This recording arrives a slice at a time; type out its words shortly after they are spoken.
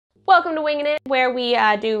Welcome to Wingin' It, where we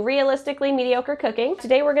do realistically mediocre cooking.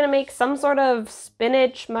 Today we're gonna make some sort of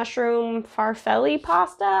spinach mushroom farfalle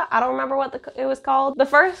pasta. I don't remember what it was called. The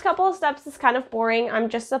first couple of steps is kind of boring. I'm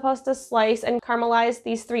just supposed to slice and caramelize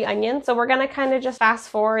these 3 onions. So we're gonna kind of just fast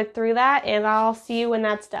forward through that and I'll see you when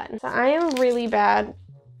that's done. So I am really bad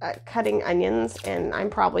at cutting onions and I'm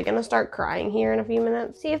probably gonna start crying here in a few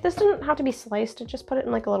minutes. See, if this didn't have to be sliced, to just put it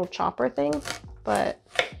in like a little chopper thing, but...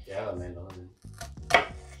 Yeah, the mandolin.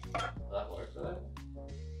 That works for that?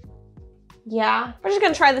 Yeah, we're just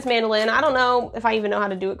gonna try this mandolin. I don't know if I even know how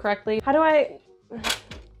to do it correctly. How do I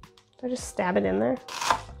just stab it in there?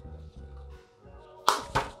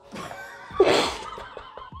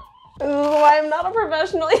 Oh, I'm not a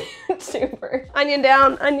professional YouTuber. Onion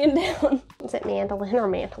down, onion down. Is it mandolin or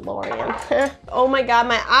Mandalorian? Oh my God,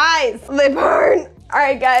 my eyes, they burn. All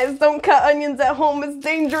right, guys, don't cut onions at home. It's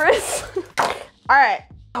dangerous. All right.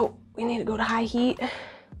 Oh, we need to go to high heat.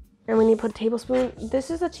 And we need to put a tablespoon.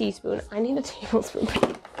 This is a teaspoon. I need a tablespoon.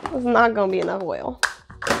 It's not gonna be enough oil.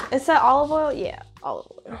 Is that olive oil? Yeah, olive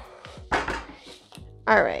oil.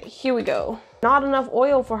 All right, here we go. Not enough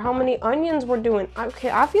oil for how many onions we're doing.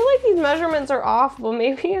 Okay, I feel like these measurements are off, but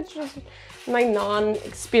maybe it's just my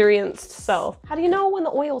non-experienced self. How do you know when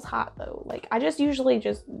the oil's hot though? Like, I just usually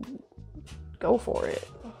just go for it.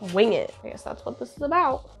 Wing it. I guess that's what this is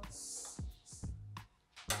about.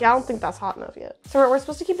 Yeah, I don't think that's hot enough yet. So we're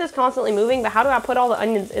supposed to keep this constantly moving, but how do I put all the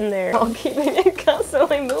onions in there while keeping it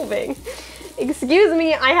constantly moving? Excuse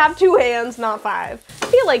me, I have 2 hands, not 5. I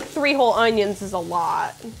feel like 3 whole onions is a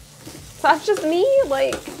lot. So that's just me,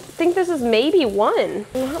 like, I think this is maybe 1.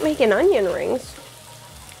 I'm not making onion rings.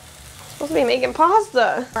 I'm supposed to be making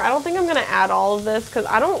pasta. I don't think I'm gonna add all of this because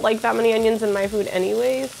I don't like that many onions in my food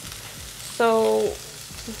anyways. So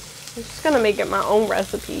I'm just gonna make it my own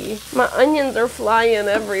recipe. My onions are flying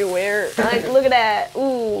everywhere. Like, look at that.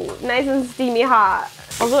 Ooh, nice and steamy hot.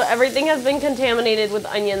 Also, everything has been contaminated with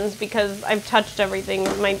onions because I've touched everything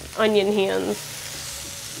with my onion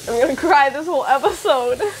hands. I'm gonna cry this whole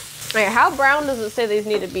episode. All right, how brown does it say these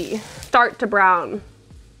need to be? Start to brown.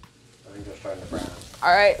 I think they're starting to brown.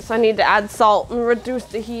 All right, so I need to add salt and reduce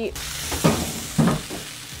the heat.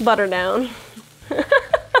 Butter down.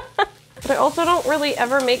 But I also don't really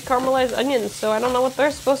ever make caramelized onions, so I don't know what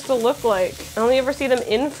they're supposed to look like. I only ever see them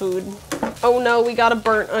in food. Oh no, we got a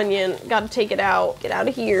burnt onion. Gotta take it out. Get out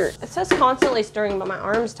of here. It says constantly stirring, but my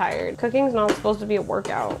arm's tired. Cooking's not supposed to be a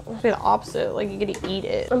workout. It's supposed to be the opposite, like you get to eat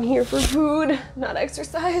it. I'm here for food, not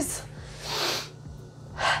exercise.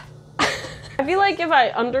 I feel like if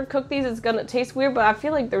I undercook these, it's gonna taste weird, but I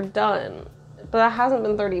feel like they're done. But that hasn't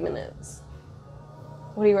been 30 minutes.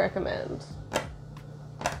 What do you recommend?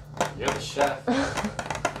 You're the chef.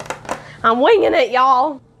 I'm winging it,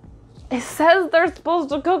 y'all. It says they're supposed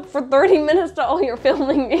to cook for 30 minutes total. Oh, you're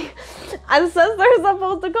filming me. It says they're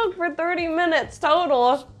supposed to cook for 30 minutes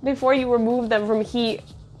total before you remove them from heat.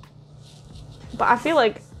 But I feel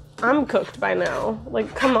like I'm cooked by now.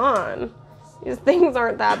 Like, come on. These things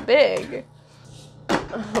aren't that big.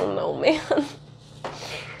 Oh no, man.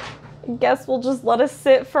 I guess we'll just let it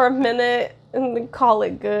sit for a minute and then call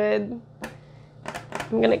it good.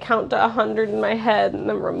 I'm gonna count to 100 in my head and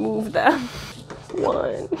then remove them.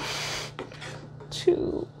 1,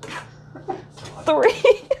 2, 3.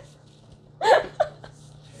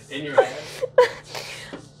 In your head?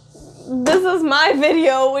 This is my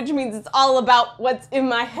video, which means it's all about what's in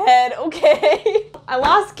my head, okay? I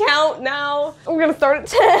lost count now. We're gonna start at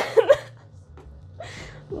 10.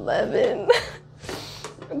 11,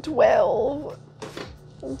 12.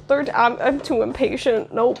 13. I'm too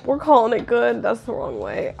impatient. Nope, we're calling it good. That's the wrong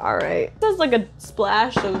way. All right. There's like a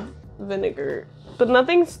splash of vinegar, but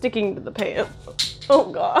nothing's sticking to the pan.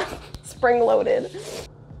 Oh God, spring loaded.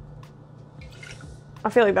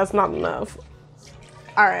 I feel like that's not enough.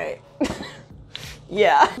 All right.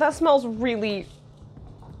 Yeah, that smells really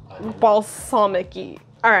balsamic-y.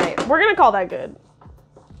 All right, we're gonna call that good.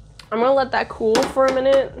 I'm gonna let that cool for a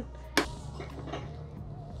minute.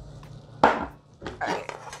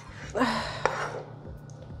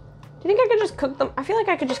 Do you think I could just cook them? I feel like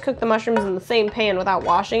I could just cook the mushrooms in the same pan without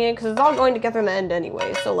washing it because it's all going together in the end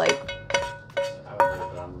anyway. So like,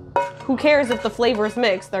 who cares if the flavors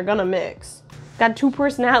mix? They're gonna mix. Got 2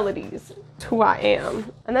 personalities. It's who I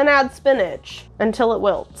am. And then add spinach until it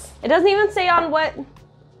wilts. It doesn't even say on what,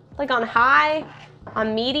 like on high,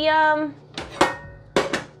 on medium.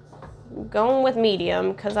 I'm going with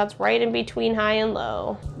medium because that's right in between high and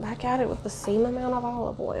low. Back at it with the same amount of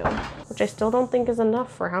olive oil, which I still don't think is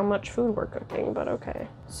enough for how much food we're cooking, but okay.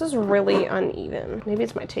 This is really uneven. Maybe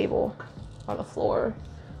it's my table or the floor.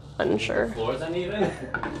 Unsure. The floor's uneven?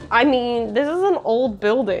 I mean, this is an old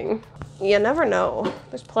building. You never know.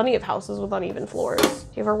 There's plenty of houses with uneven floors. Do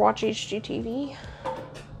you ever watch HGTV?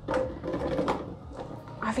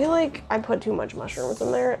 I feel like I put too much mushrooms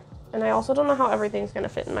in there, and I also don't know how everything's gonna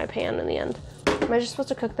fit in my pan in the end. Am I just supposed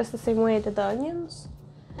to cook this the same way I did the onions?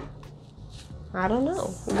 I don't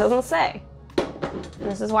know. It doesn't say.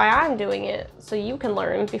 And this is why I'm doing it, so you can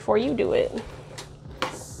learn before you do it.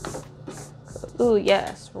 Ooh,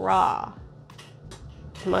 yes, raw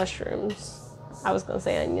mushrooms. I was gonna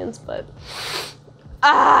say onions, but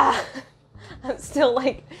I'm still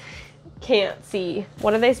like, can't see.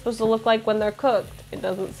 What are they supposed to look like when they're cooked? It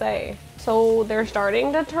doesn't say. So they're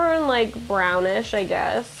starting to turn like brownish, I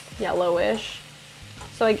guess, yellowish.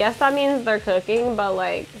 So I guess that means they're cooking, but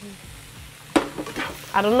like,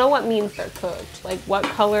 I don't know what means they're cooked. Like, what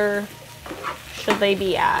color should they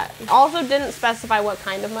be at? Also didn't specify what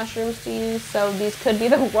kind of mushrooms to use, so these could be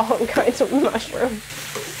the wrong kinds of mushrooms.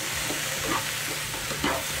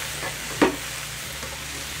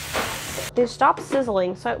 They stopped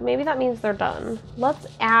sizzling, so maybe that means they're done. Let's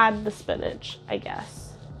add the spinach, I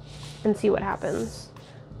guess, and see what happens.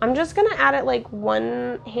 I'm just gonna add it like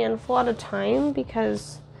one handful at a time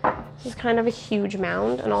because this is kind of a huge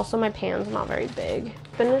mound, and also my pan's not very big.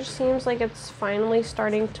 Spinach seems like it's finally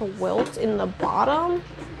starting to wilt in the bottom,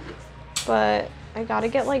 but I gotta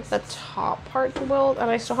get like the top part to wilt, and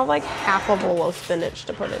I still have like half a bowl of spinach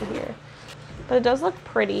to put in here. But it does look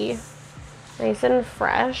pretty, nice and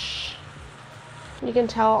fresh. You can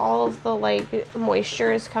tell all of the like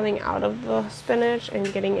moisture is coming out of the spinach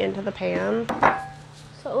and getting into the pan.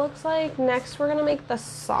 So it looks like next we're gonna make the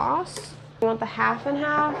sauce. We want the half and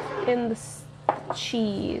half in the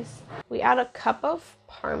cheese. We add a cup of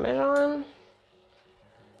Parmesan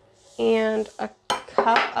and a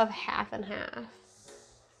cup of half and half.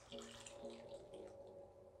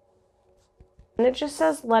 And it just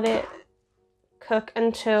says let it cook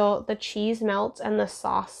until the cheese melts and the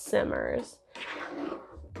sauce simmers.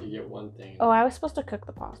 You get one thing. Oh, I was supposed to cook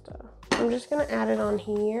the pasta. I'm just gonna add it on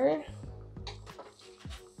here.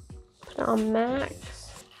 Put it on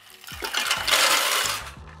max.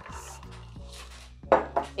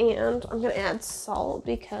 And I'm gonna add salt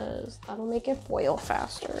because that'll make it boil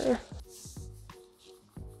faster.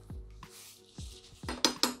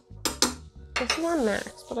 This is on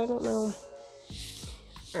max, but I don't know.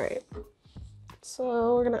 All right,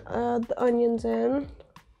 so we're gonna add the onions in.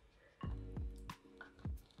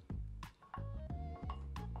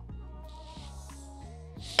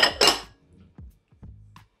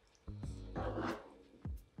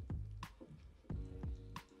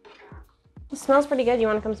 It smells pretty good. You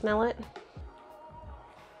want to come smell it?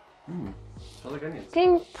 Smells like onions. It's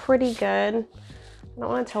getting pretty good. I don't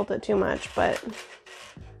want to tilt it too much, but you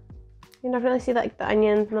can definitely see like the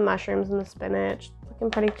onions and the mushrooms and the spinach. It's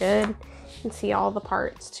looking pretty good. You can see all the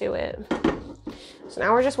parts to it. So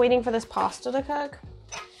now we're just waiting for this pasta to cook,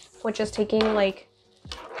 which is taking like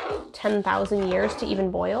 10,000 years to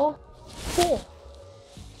even boil. Cool.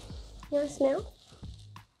 You want to smell?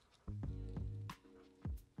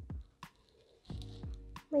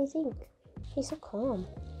 What do you think? He's so calm.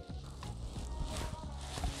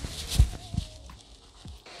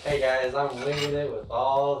 Hey guys, I'm winging it with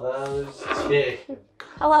all those chickens.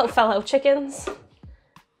 Hello, fellow chickens.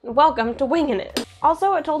 Welcome to Wingin' It.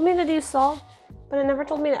 Also, it told me to do salt, but it never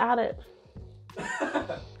told me to add it.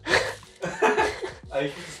 Oh,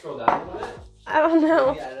 you can scroll down a little bit? I don't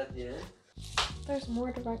know. Maybe add it at the end? There's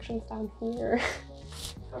more directions down here.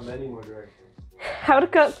 How many more directions? How to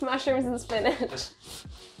cook mushrooms and spinach.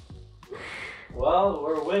 Well,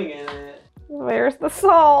 we're winging it. Where's the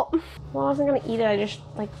salt? Well, I wasn't gonna eat it. I just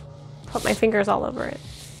like put my fingers all over it.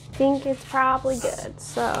 I think it's probably good,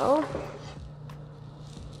 so.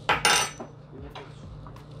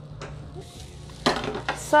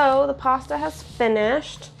 So the pasta has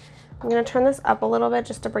finished. I'm gonna turn this up a little bit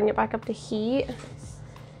just to bring it back up to heat.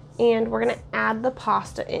 And we're gonna add the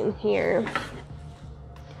pasta in here.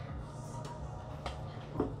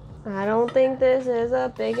 I don't think this is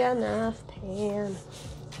a big enough pan.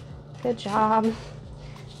 Good job,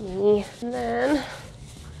 me. And then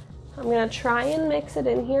I'm gonna try and mix it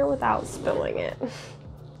in here without spilling it.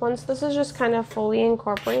 Once this is just kind of fully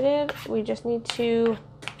incorporated, we just need to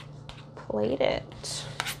plate it.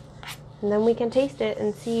 And then we can taste it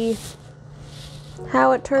and see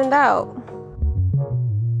how it turned out.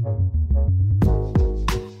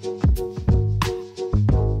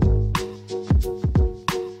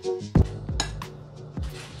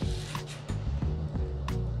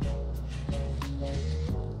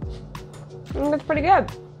 I think it's pretty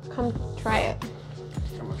good. Come try it.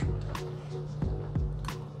 How much more?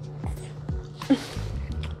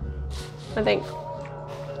 I think.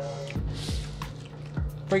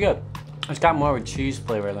 Pretty good. It's got more of a cheese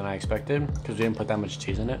flavor than I expected because we didn't put that much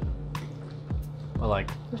cheese in it. But like,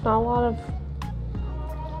 There's not a lot of,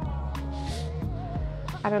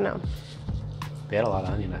 I don't know. we had a lot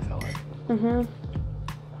of onion, I felt like. Mm-hmm.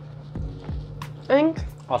 I think.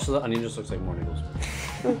 Also, the onion just looks like more noodles.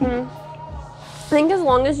 Mm-hmm. I think as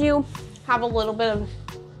long as you have a little bit of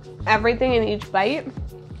everything in each bite,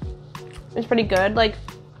 it's pretty good. Like,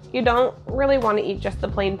 you don't really want to eat just the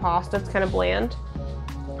plain pasta. It's kind of bland.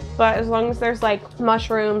 But as long as there's like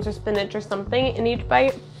mushrooms or spinach or something in each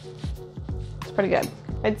bite, it's pretty good.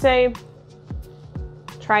 I'd say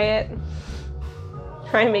try it.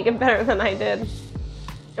 Try and make it better than I did.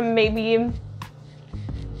 And maybe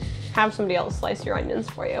have somebody else slice your onions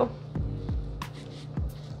for you.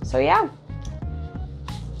 So yeah.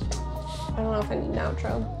 I don't know if I need an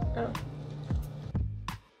outro. Oh.